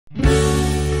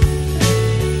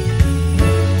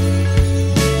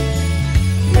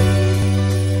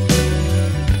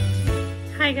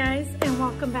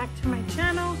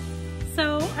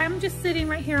just sitting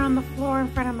right here on the floor in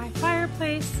front of my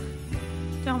fireplace.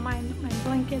 Don't mind my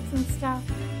blankets and stuff.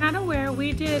 Not aware,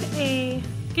 we did a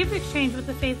gift exchange with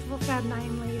the Faithful Fab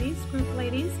 9 ladies, group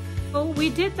ladies. Well,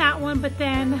 we did that one, but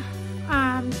then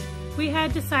we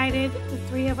had decided, the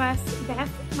three of us, Beth,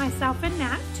 myself, and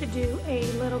Nat, to do a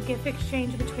little gift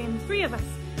exchange between the three of us.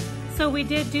 So we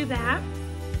did do that,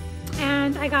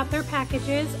 and I got their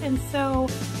packages, and so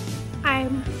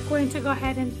I'm going to go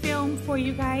ahead and film for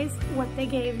you guys what they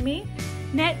gave me.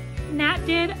 Nat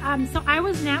did, so I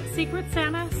was Nat's Secret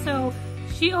Santa, so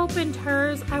she opened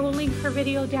hers. I will link her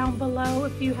video down below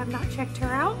if you have not checked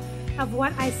her out, of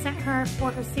what I sent her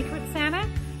for her Secret Santa.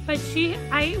 But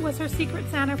I was her Secret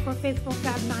Santa for Faithful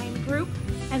Fab 9 group,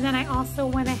 and then I also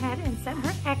went ahead and sent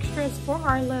her extras for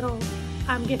our little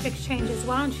gift exchange as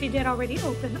well, and she did already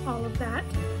open all of that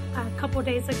a couple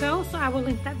days ago, so I will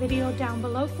link that video down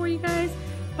below for you guys.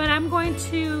 But I'm going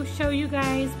to show you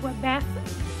guys what Beth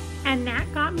and Nat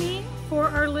got me for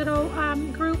our little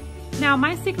group. Now,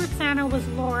 my Secret Santa was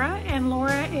Laura, and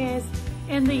Laura is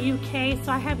in the UK,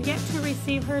 so I have yet to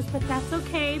receive hers, but that's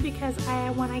okay, because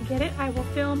when I get it, I will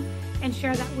film and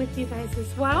share that with you guys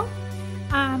as well.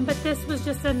 But this was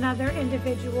just another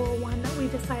individual one that we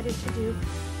decided to do,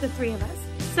 the three of us.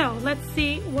 So let's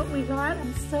see what we got.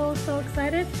 I'm so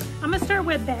excited. I'm gonna start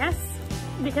with this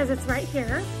because it's right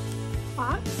here.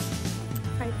 Box,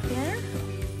 right there.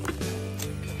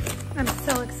 I'm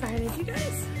so excited, you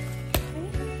guys.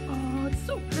 Okay. Oh, it's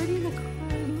so pretty, the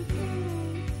card. Look at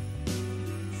it.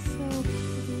 So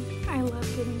pretty. I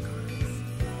love getting cards.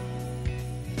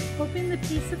 Hoping the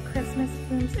peace of Christmas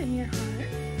blooms in your heart.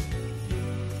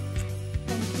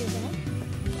 Thank you, Beth.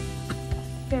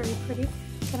 Very pretty.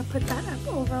 I'm gonna put that up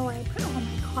over where I put all my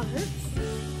cards.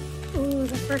 Ooh,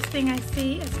 the first thing I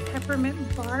see is peppermint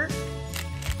bark.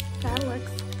 That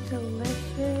looks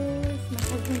delicious. My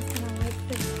husband's gonna like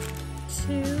this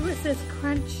too. It says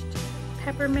crunched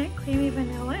peppermint, creamy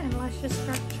vanilla, and luscious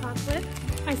dark chocolate.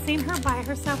 I've seen her buy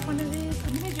herself one of these.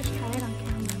 I'm gonna just try it on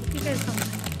camera. Hope you guys don't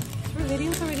mind. Her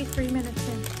video's already 3 minutes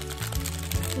in.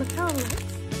 Look how it looks.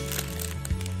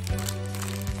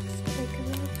 Just take a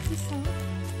little piece out.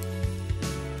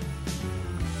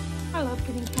 I love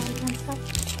getting candy and stuff.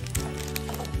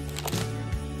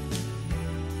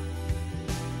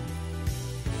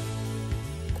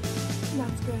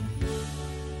 That's good.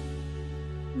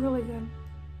 Really good.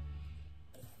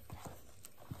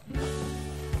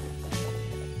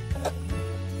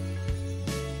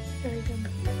 Very good.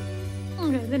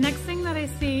 Okay, the next thing that I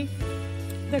see,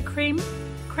 the Creme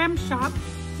Shop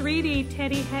 3D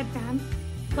Teddy Headband,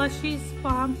 Plushy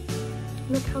Spa.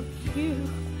 Look how cute.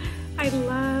 I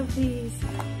love these.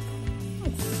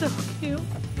 It's so cute.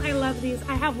 I love these.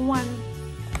 I have one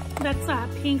that's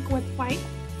pink with white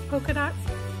polka dots.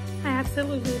 I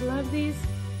absolutely love these.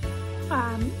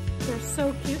 They're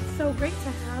so cute, so great to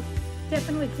have.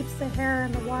 Definitely keeps the hair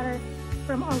and the water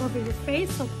from all over your face,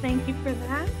 so thank you for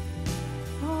that.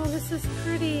 Oh, this is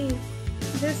pretty.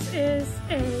 This is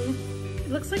it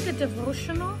looks like a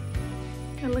devotional.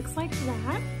 It looks like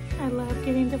that. I love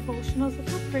getting devotionals. Look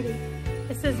how pretty.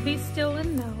 It says, be still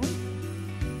and know.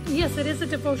 Yes, it is a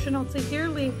devotional. It's a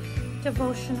yearly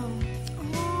devotional.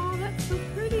 Oh, that's so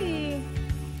pretty.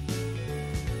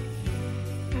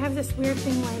 I have this weird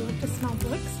thing where I love to smell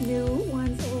books, new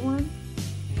ones, old ones.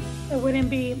 It wouldn't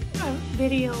be a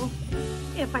video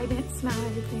if I didn't smell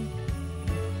everything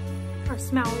or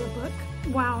smell the book.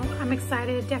 Wow, I'm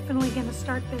excited. Definitely going to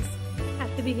start this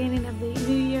at the beginning of the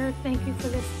new year. Thank you for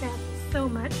this, Beth, so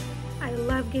much. I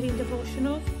love getting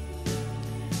devotionals.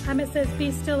 It says,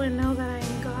 be still and know that I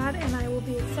am God, and I will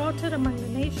be exalted among the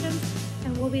nations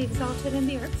and will be exalted in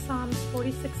the earth. Psalms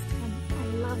 46:10. I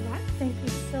love that. Thank you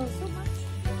so much.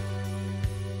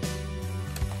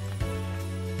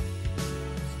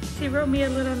 She wrote me a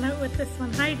little note with this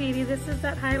one. Hi, Dee Dee. This is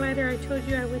that highlighter I told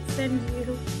you I would send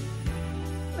you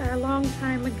a long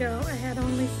time ago. I had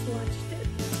only swatched it.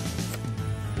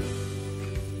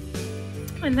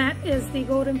 And that is the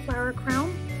Golden Flower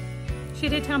Crown. She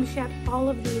did tell me she had all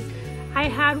of these. I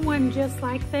had one just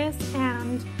like this,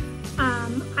 and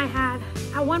I had,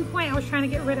 at one point I was trying to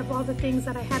get rid of all the things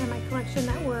that I had in my collection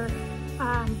that were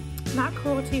not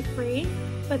cruelty free,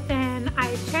 but then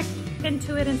I checked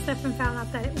into it and stuff and found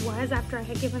out that it was after I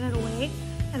had given it away,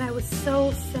 and I was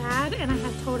so sad, and I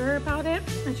had told her about it,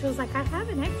 and she was like, I have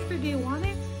an extra, do you want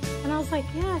it? And I was like,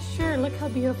 yeah, sure. Look how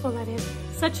beautiful that is.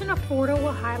 Such an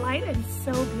affordable highlight and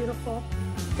so beautiful.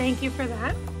 Thank you for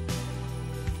that.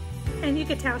 And you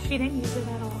could tell she didn't use it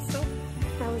at all, so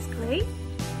that was great.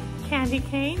 Candy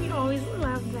cane, you always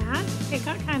love that. It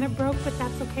got kind of broke, but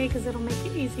that's okay because it'll make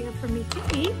it easier for me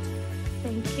to eat.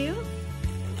 Thank you.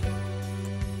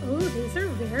 Oh, these are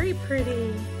very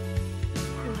pretty.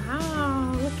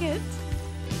 Wow, look at,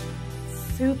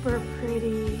 super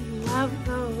pretty. Love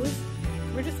those.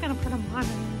 We're just gonna put them on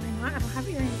anyway. I don't have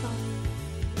earrings on.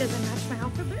 Doesn't match my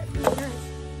outfit, but who cares?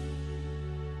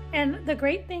 And the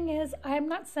great thing is I'm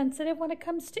not sensitive when it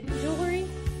comes to jewelry.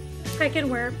 I can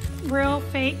wear real,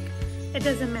 fake, it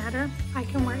doesn't matter. I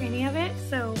can wear any of it,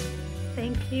 so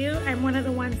thank you. I'm one of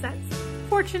the ones that's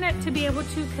fortunate to be able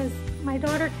to, because my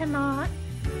daughter cannot.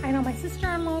 I know my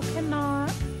sister-in-law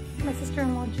cannot. My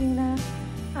sister-in-law Gina.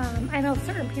 I know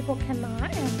certain people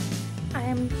cannot, and I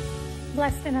am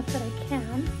blessed enough that I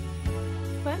can.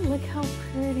 But look how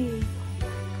pretty.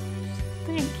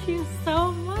 Thank you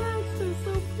so much. They're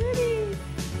so pretty.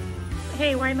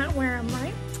 Hey, why not wear them,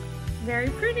 right? Very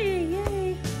pretty.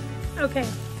 Yay. Okay,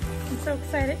 I'm so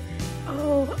excited.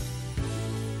 Oh,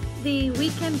 the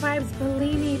Weekend Vibes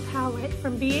Bellini palette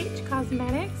from BH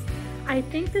Cosmetics. I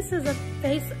think this is a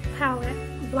face palette,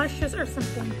 blushes or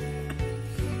something.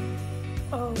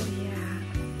 Oh yeah,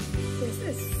 this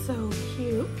is so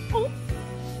cute. Oh,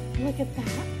 look at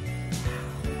that.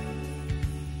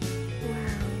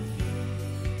 Wow.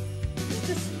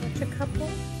 Just swatch a couple.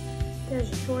 There's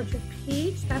Georgia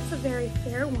Peach. That's a very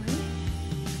fair one.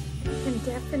 You can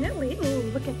definitely,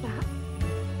 ooh, look at that.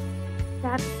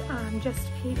 That's just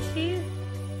peachy.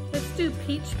 Let's do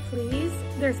peach, please.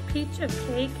 There's Peach of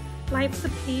Cake. Life's a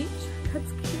Peach.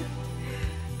 That's cute.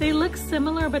 They look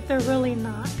similar, but they're really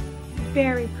not.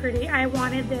 Very pretty. I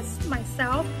wanted this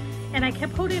myself, and I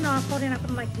kept holding off.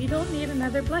 I'm like, you don't need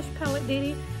another blush palette,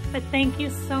 Didi. But thank you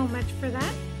so much for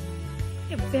that.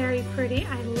 Very pretty.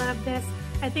 I love this.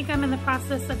 I think I'm in the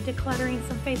process of decluttering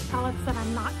some face palettes that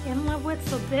I'm not in love with,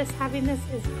 so having this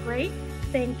is great.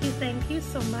 Thank you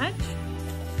so much.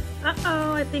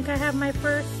 Uh-oh, I think I have my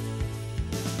first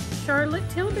Charlotte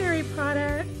Tilbury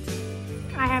product.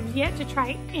 I have yet to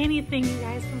try anything, you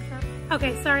guys, from Charlotte.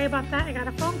 Okay, sorry about that. I got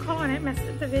a phone call and it messed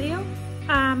up the video.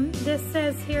 This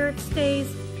says here it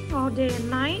stays all day and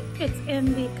night. It's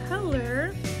in the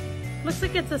color, looks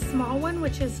like it's a small one,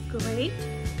 which is great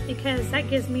because that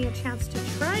gives me a chance to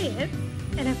try it.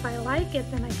 And if I like it,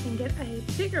 then I can get a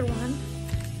bigger one.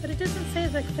 But it doesn't say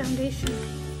the foundation.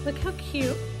 Look how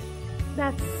cute.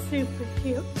 That's super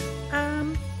cute.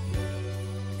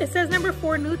 It says number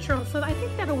 4 neutral, so I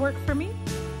think that'll work for me.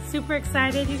 Super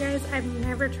excited, you guys. I've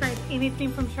never tried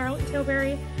anything from Charlotte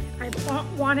Tilbury. I've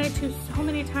wanted to so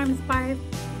many times buy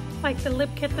like the lip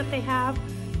kit that they have.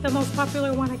 The most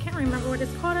popular one, I can't remember what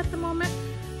it's called at the moment.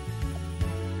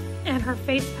 And her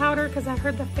face powder, because I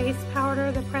heard the face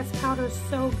powder, the pressed powder is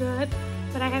so good.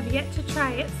 But I have yet to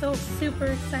try it, so super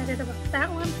excited about that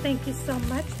one. Thank you so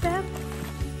much, Beth.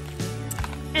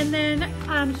 And then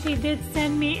she did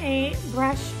send me a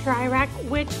brush dry rack,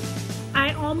 which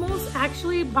I almost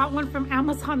actually bought one from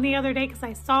Amazon the other day because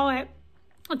I saw it.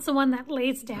 It's the one that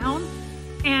lays down,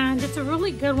 and it's a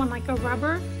really good one, like a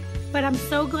rubber. But I'm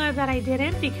so glad that I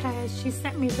didn't because she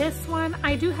sent me this one.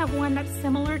 I do have one that's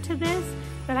similar to this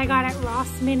that I got at Ross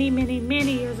many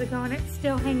years ago, and it's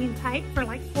still hanging tight for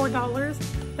like $4.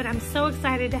 But I'm so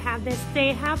excited to have this.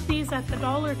 They have these at the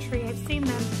Dollar Tree. I've seen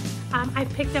them. I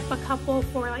picked up a couple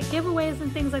for like giveaways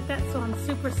and things like that, so I'm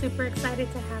super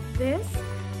excited to have this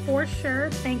for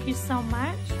sure. Thank you so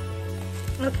much.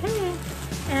 Okay,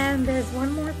 and there's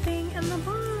one more thing in the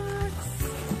box.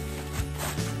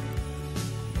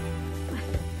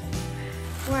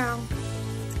 Wow,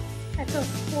 I feel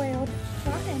spoiled.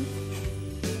 Rotten.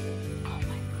 Oh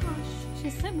my gosh, she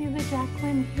sent me the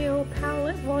Jaclyn Hill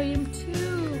palette volume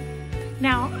 2.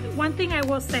 Now, one thing I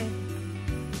will say,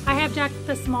 I have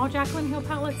the small Jaclyn Hill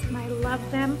palettes and I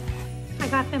love them. I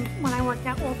got them when I worked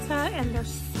at Ulta and they're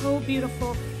so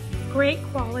beautiful, great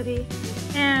quality.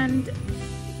 And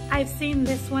I've seen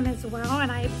this one as well,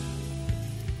 and I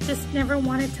just never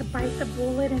wanted to bite the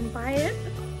bullet and buy it.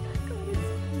 But oh my God, it's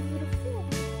beautiful.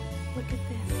 Look at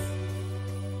this.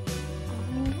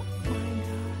 Oh my gosh.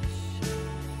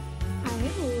 I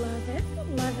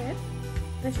love it.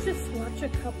 Let's just swatch a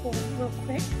couple real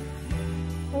quick.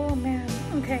 Oh man,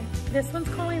 okay. This one's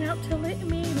calling out to me,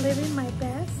 living my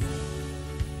best.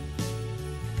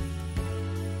 Oh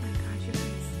my God, you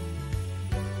guys.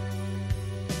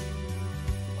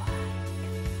 What?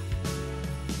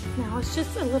 Now it's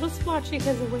just a little splotchy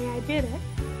because of the way I did it.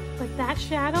 But that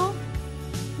shadow,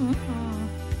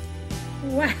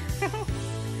 wow.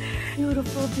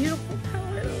 Beautiful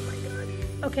palette, oh my God.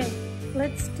 Okay,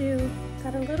 let's do,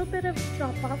 got a little bit of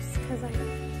drop-offs because I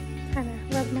kind of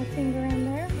rubbed my finger in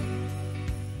there.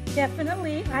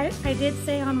 Definitely, I did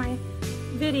say on my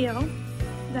video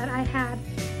that I had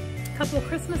a couple of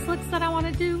Christmas looks that I want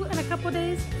to do in a couple of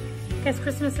days. Because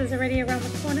Christmas is already around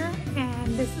the corner,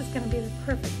 and this is going to be the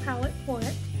perfect palette for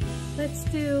it. Let's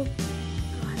do,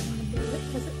 oh, I don't want to blue it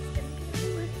because it's going to get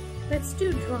everywhere. Let's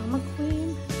do Drama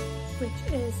Queen, which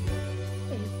is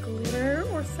a glitter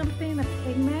or something, a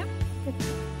pigment.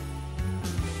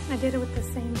 I did it with the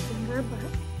same finger, but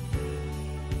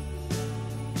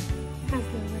it has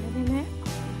the red in it.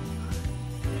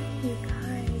 You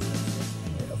guys, this is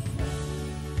beautiful.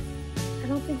 I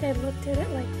don't think I've looked at it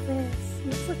like this.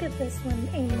 Let's look at this one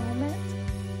a moment.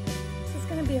 This is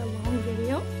going to be a long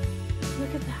video.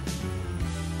 Look at that.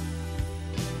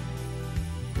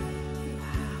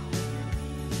 Wow.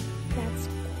 That's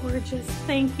gorgeous.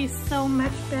 Thank you so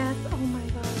much, Beth. Oh my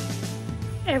God.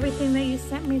 Everything that you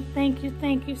sent me, thank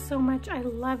you so much. I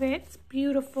love it. It's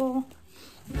beautiful.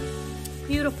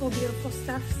 Beautiful, beautiful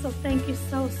stuff. So thank you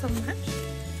so much.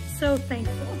 So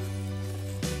thankful.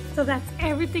 So that's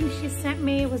everything she sent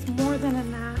me. It was more than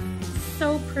enough.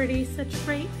 So pretty, such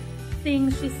great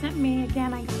things she sent me.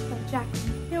 Again, I got the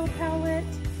Jaclyn Hill palette.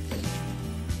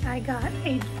 I got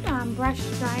a brush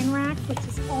drying rack, which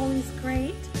is always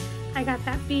great. I got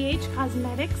that BH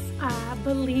Cosmetics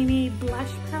Bellini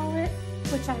blush palette,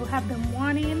 which I have been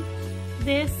wanting.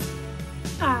 This,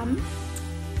 I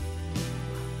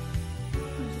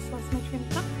just lost my train of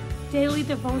thought. Daily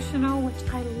Devotional, which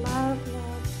I love.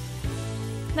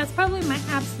 That's probably my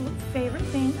absolute favorite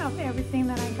thing of everything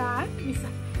that I got,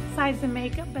 besides the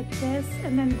makeup, but this,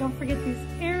 and then don't forget these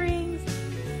earrings.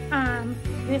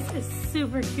 This is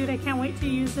super cute. I can't wait to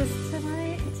use this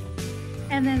tonight.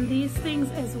 And then these things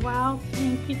as well.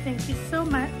 Thank you so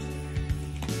much.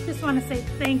 Just want to say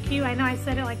thank you. I know I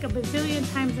said it like a bazillion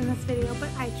times in this video, but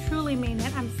I truly mean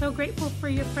it. I'm so grateful for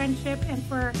your friendship and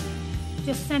for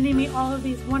just sending me all of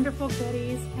these wonderful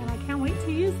goodies, and I can't wait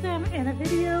to use them in a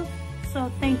video. So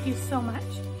thank you so much.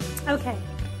 Okay,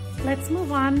 let's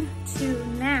move on to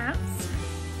Nat's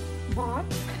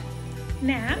box.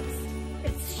 Nat's,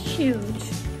 it's huge.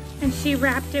 And she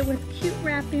wrapped it with cute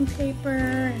wrapping paper,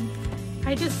 and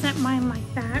I just sent mine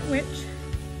like that, which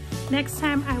next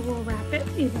time I will wrap it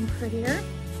even prettier.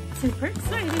 Super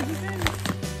excited, you guys.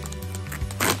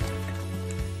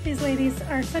 These ladies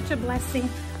are such a blessing.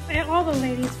 All the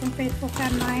ladies from Faithful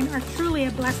Fab 9 are truly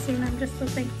a blessing. I'm just so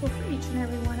thankful for each and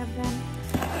every one of them.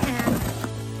 And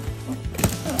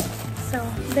so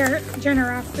their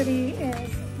generosity is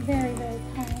very, very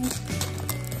kind.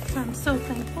 So I'm so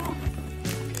thankful.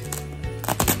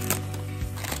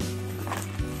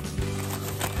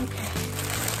 Okay.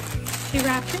 She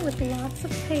wrapped it with lots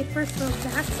of paper, so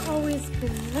that's always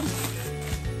good.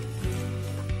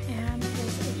 And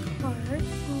there's a card.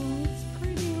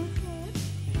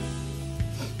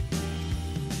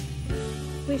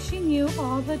 Wishing you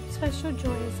all the special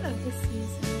joys of the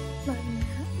season. Love,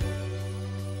 Nat.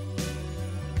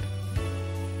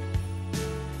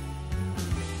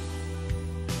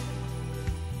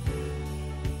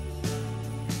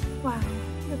 Wow,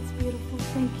 that's beautiful.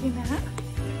 Thank you, Nat.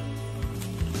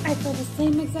 I feel the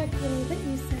same exact way that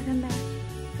you said in that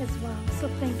as well. So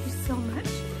thank you so much.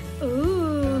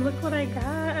 Ooh, look what I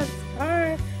got. A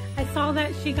star. I saw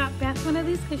that she got Beth one of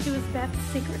these because she was Beth's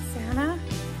Secret Santa.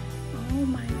 Oh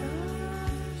my gosh.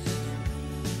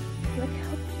 Look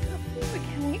how beautiful. I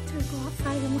can't wait to go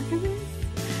outside and look at this.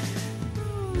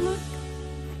 Oh, look.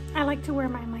 I like to wear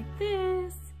mine like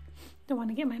this. Don't want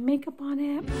to get my makeup on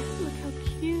it, but look how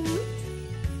cute.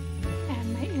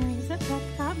 And my earrings that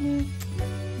Beth got me.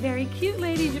 Very cute,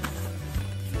 ladies.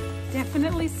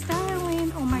 Definitely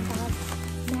styling. Oh my god.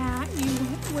 Nat, you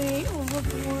went way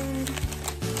overboard.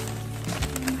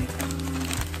 Oh my god.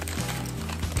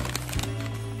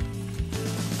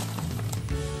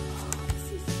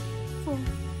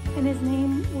 And his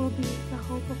name will be the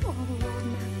hope of all the world,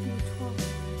 Matthew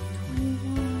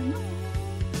 12:21.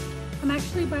 I'm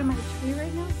actually by my tree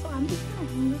right now, so I'm just going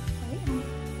to hang this right on the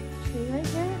tree right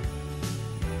there.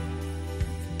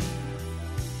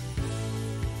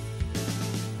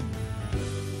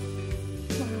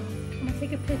 Wow. I'm going to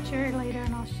take a picture later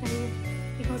and I'll show you.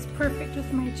 It goes perfect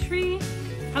with my tree.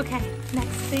 Okay,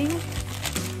 next thing.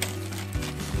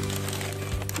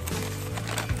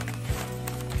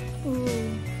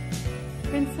 Ooh.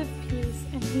 Prince of Peace,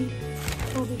 and he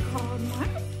will be called my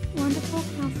Wonderful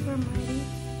Counselor, Mighty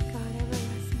God,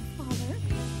 Everlasting Father.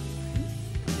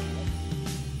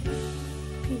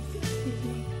 Peace, excuse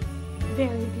me.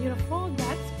 Very beautiful.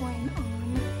 That's going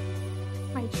on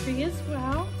my tree as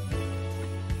well.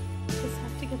 Just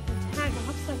have to get the tag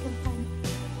off so I can find a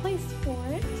place for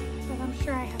it. But I'm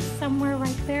sure I have somewhere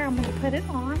right there. I'm going to put it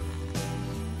on.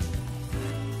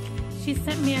 She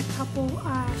sent me a couple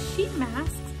sheet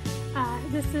masks.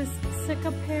 This is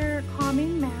Cicapair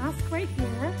Calming Mask right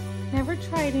here. Never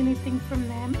tried anything from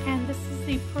them, and this is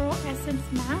the Pearl Essence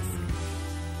Mask.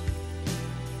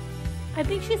 I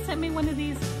think she sent me one of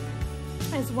these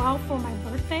as well for my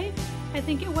birthday. I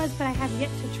think it was, but I have yet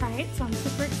to try it, so I'm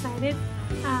super excited.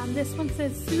 This one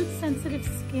says Soothe Sensitive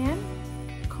Skin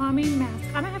Calming Mask.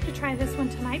 I'm gonna have to try this one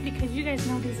tonight because you guys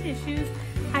know these issues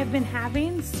I've been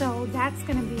having, so that's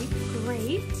gonna be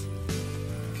great.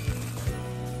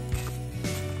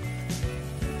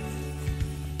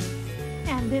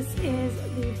 And this is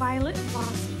the Violet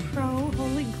Voss Pro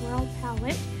Holy Grail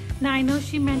Palette. Now I know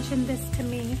she mentioned this to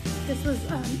me. This was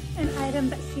an item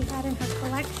that she had in her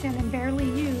collection and barely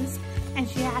used, and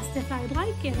she asked if I'd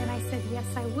like it, and I said yes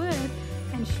I would,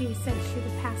 and she said she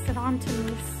would pass it on to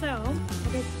me, so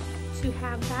excited to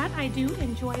have that. I do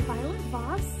enjoy Violet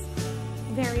Voss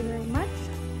very, very much.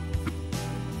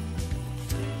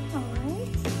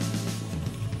 Alright.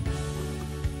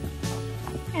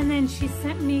 And then she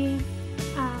sent me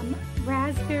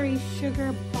Raspberry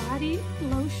Sugar Body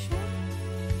Lotion.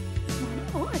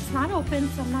 It's not open,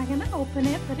 so I'm not going to open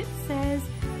it, but it says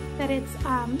that it's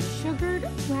Sugared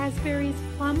Raspberries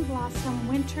Plum Blossom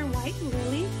Winter White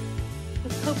Lily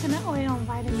with coconut oil and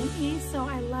vitamin E. So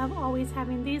I love always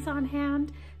having these on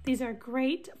hand. These are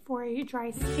great for your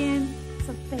dry skin,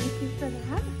 so thank you for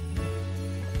that.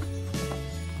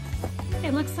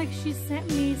 It looks like she sent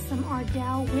me some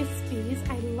Ardell Wispies.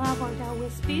 I love Ardell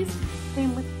Wispies.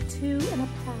 Came with 2 in a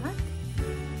pack.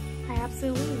 I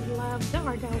absolutely love the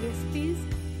Ardell Wispies.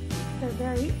 They're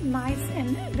very nice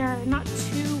and they're not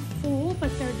too full, but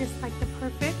they're just like the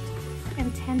perfect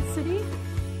intensity.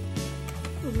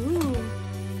 Ooh,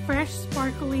 Fresh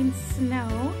Sparkling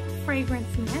Snow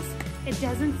Fragrance Mist. It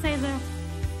doesn't say the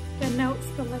notes,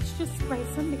 but let's just spray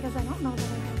some because I don't know that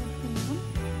I have anything on.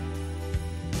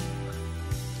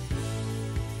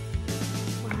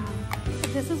 Wow.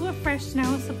 If this is what fresh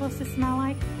snow is supposed to smell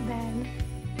like, then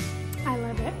I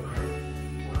love it.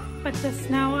 But the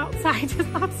snow outside does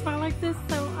not smell like this,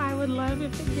 so I would love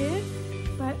if it did.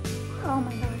 But oh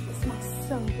my gosh, it smells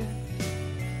so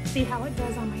good. See how it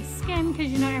does on my skin,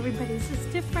 because you know everybody's just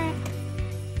different.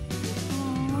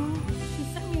 Aww, she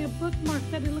sent me a bookmark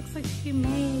that it looks like she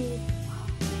made.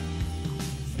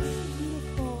 So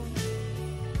beautiful.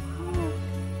 Oh.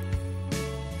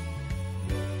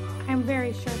 I'm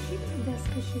very sure she did this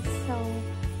because she's so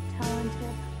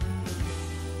talented.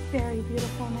 Very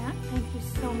beautiful, Nat. Thank you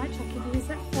so much. I could use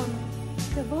that for my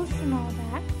devotional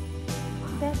that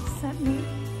Beth sent me.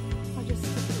 I'll just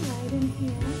stick it right in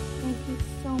here. Thank you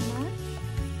so much.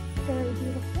 Very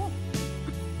beautiful.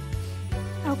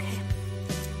 Okay.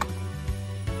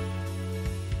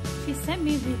 She sent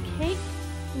me the Cake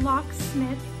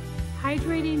Locksmith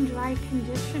Hydrating Dry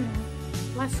Conditioner.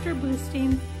 Luster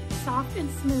boosting, soft and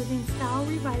smoothing, style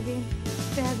reviving,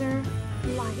 feather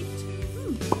light.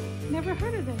 Never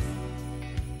heard of this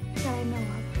that I know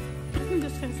of. I'm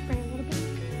just gonna spray a little bit.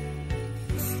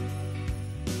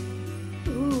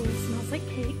 Ooh, it smells like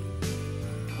cake.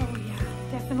 Oh yeah,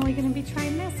 definitely gonna be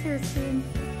trying this here soon.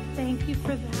 Thank you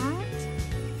for that.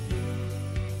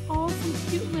 Oh, some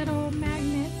cute little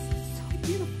magnets. So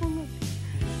beautiful. Look.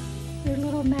 They're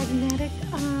little magnetic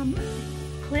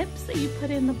clips that you put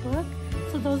in the book.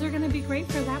 So those are gonna be great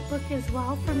for that book as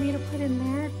well for me to put in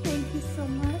there. Thank you so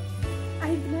much.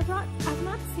 I've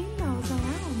not seen those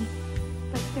around,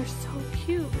 but they're so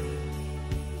cute.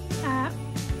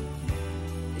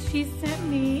 She sent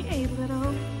me a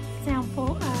little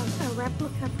sample of a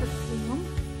replica perfume.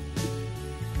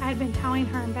 I had been telling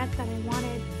her and Beth that I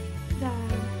wanted the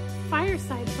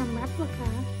Fireside from Replica.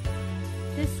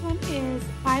 This one is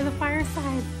By the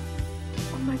Fireside.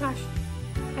 Oh my gosh,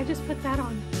 I just put that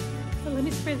on. But let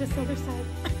me spray this other side.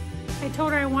 I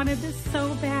told her I wanted this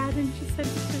so bad and she sent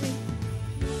it to me.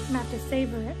 I'm gonna have to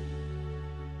savor it.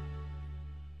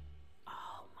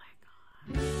 Oh my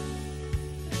god.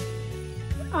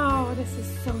 Oh, this is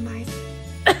so nice.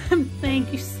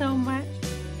 Thank you so much.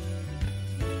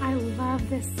 I love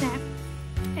this scent.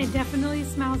 It definitely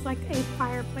smells like a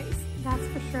fireplace, that's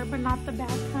for sure, but not the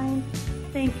bad kind.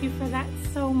 Thank you for that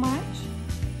so much.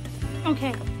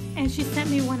 Okay, and she sent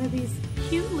me one of these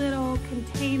cute little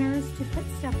containers to put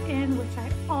stuff in, which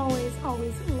I always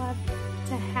love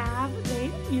to have.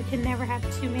 You can never have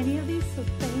too many of these, so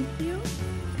thank you.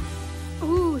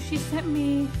 Ooh, she sent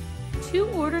me 2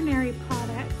 Ordinary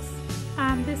products.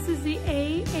 This is the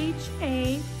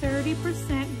AHA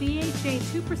 30% BHA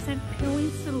 2%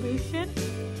 peeling solution,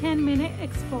 10-minute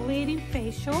exfoliating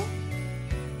facial.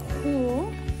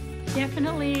 Cool.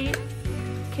 Definitely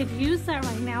could use that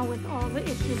right now with all the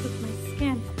issues with my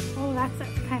skin. Oh, that's that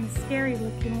kind of scary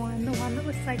looking one, the one that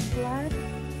looks like blood.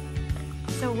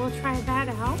 So we'll try that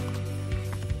out.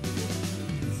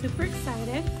 super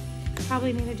excited.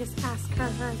 Probably need to just ask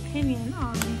her opinion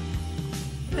on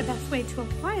the best way to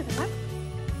apply that.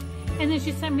 And then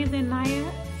she sent me the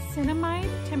niacinamide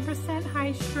 10%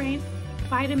 high strength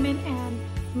vitamin and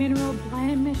mineral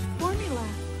blemish formula.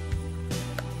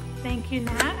 Thank you,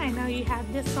 Nat. I know you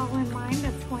had this all in mind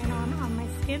that's going on my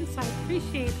skin, so I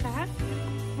appreciate that.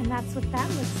 And that's what that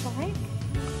looks like.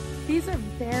 These are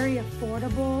very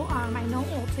affordable. I know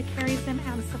Ulta carries them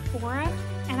and Sephora,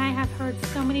 and I have heard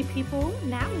so many people,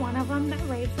 Nat one of them, that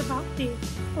raves about the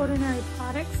Ordinary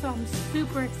products, so I'm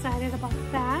super excited about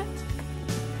that.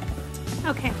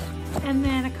 Okay, and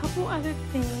then a couple other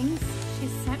things she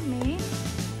sent me.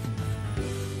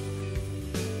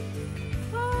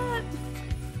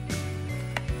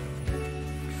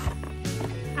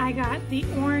 I got the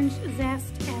Orange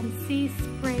Zest and Sea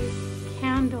Spray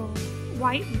Candle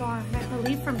White Barn, I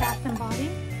believe from Bath and Body.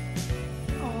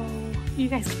 Oh, you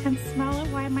guys can't smell it?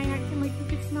 Why am I acting like you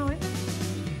could smell it?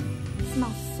 It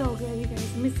smells so good, you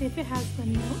guys. Let me see if it has the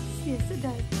notes. Yes, it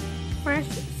does. Fresh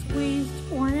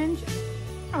squeezed orange,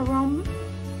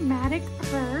 aromatic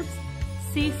herbs,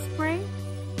 sea spray.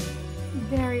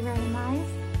 Very, very nice.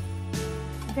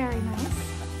 Very nice.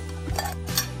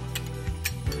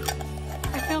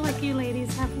 I feel like you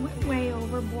ladies have went way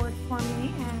overboard for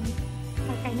me, and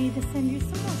like I need to send you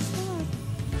some more stuff.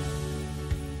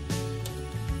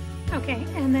 Okay,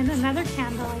 and then another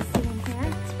candle I see in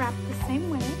here. It's wrapped the same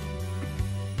way.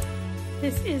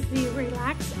 This is the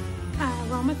Relax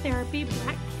Aromatherapy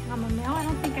Black Chamomile. I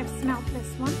don't think I've smelled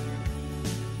this one.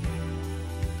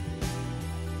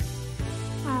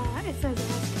 It says it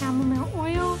has chamomile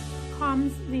oil,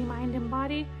 calms the mind and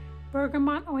body.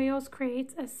 Bergamot oils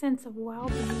creates a sense of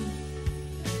well-being.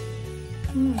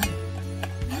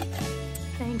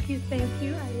 Thank you, thank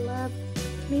you. I love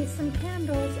me some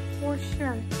candles for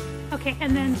sure. Okay,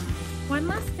 and then one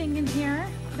last thing in here.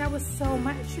 That was so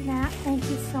much, Nat. Thank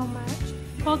you so much.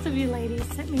 Both of you ladies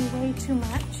sent me way too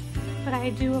much, but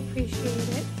I do appreciate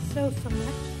it so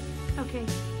much. Okay,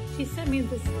 she sent me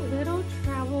this little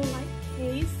travel light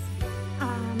case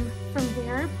from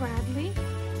Vera Bradley.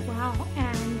 Wow,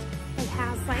 and it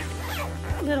has like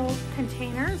little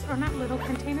containers, or not little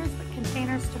containers, but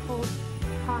containers to hold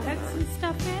products and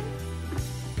stuff in.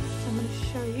 So I'm going to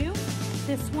show you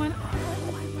this one. Oh,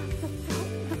 I love the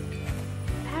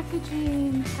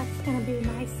packaging. That's going to be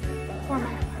nice for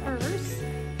my purse.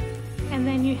 And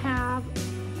then you have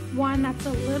one that's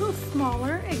a little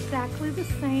smaller, exactly the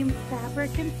same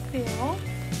fabric and feel.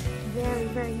 Very,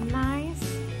 very nice.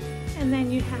 And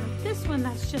then you have this one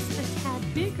that's just a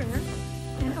tad bigger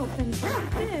and opens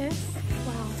like this.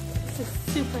 Wow, this is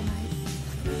super nice.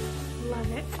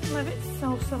 Love it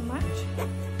so much.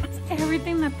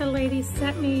 Everything that the ladies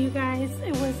sent me, you guys,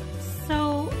 it was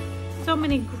so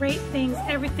many great things.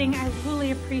 Everything I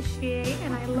really appreciate,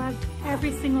 and I loved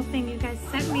every single thing you guys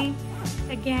sent me.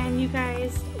 Again, you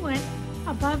guys went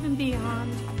above and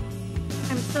beyond.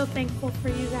 I'm so thankful for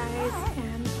you guys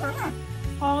and for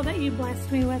all that you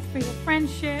blessed me with, for your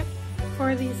friendship,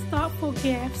 for these thoughtful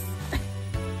gifts.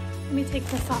 Let me take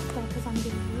this off though, because I'm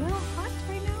getting a little hot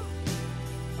right now.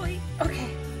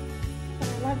 Okay, but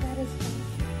I love that as well.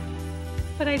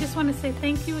 But I just want to say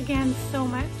thank you again so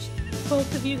much,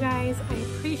 both of you guys. I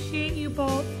appreciate you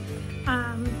both.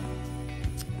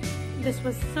 This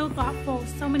was so thoughtful,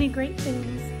 so many great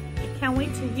things. Can't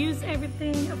wait to use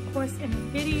everything, of course, in a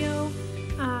video.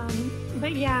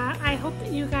 But yeah, I hope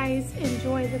that you guys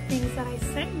enjoy the things that I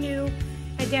sent you.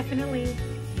 I definitely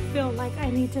feel like I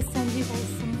need to send you guys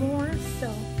some more,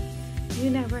 so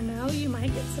you never know, you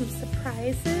might get some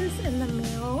surprises in the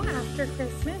mail after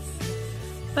Christmas.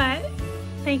 But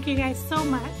thank you guys so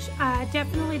much.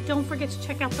 Definitely don't forget to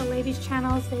check out the ladies'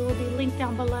 channels. They will be linked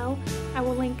down below. I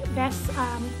will link Beth's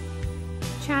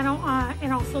channel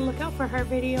and also look out for her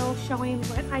video showing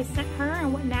what I sent her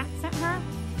and what Nat sent her.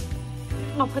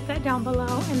 I'll put that down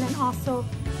below, and then also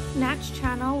Nat's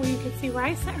channel where you can see where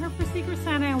I sent her for Secret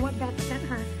Santa and what Beth sent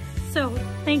her. So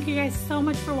thank you guys so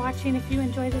much for watching. If you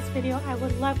enjoyed this video, I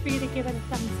would love for you to give it a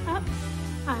thumbs up.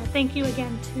 Thank you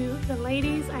again to the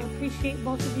ladies. I appreciate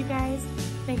both of you guys.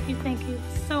 Thank you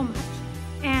so much.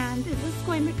 And this is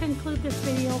going to conclude this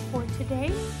video for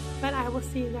today, but I will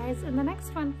see you guys in the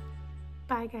next one.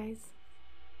 Bye guys.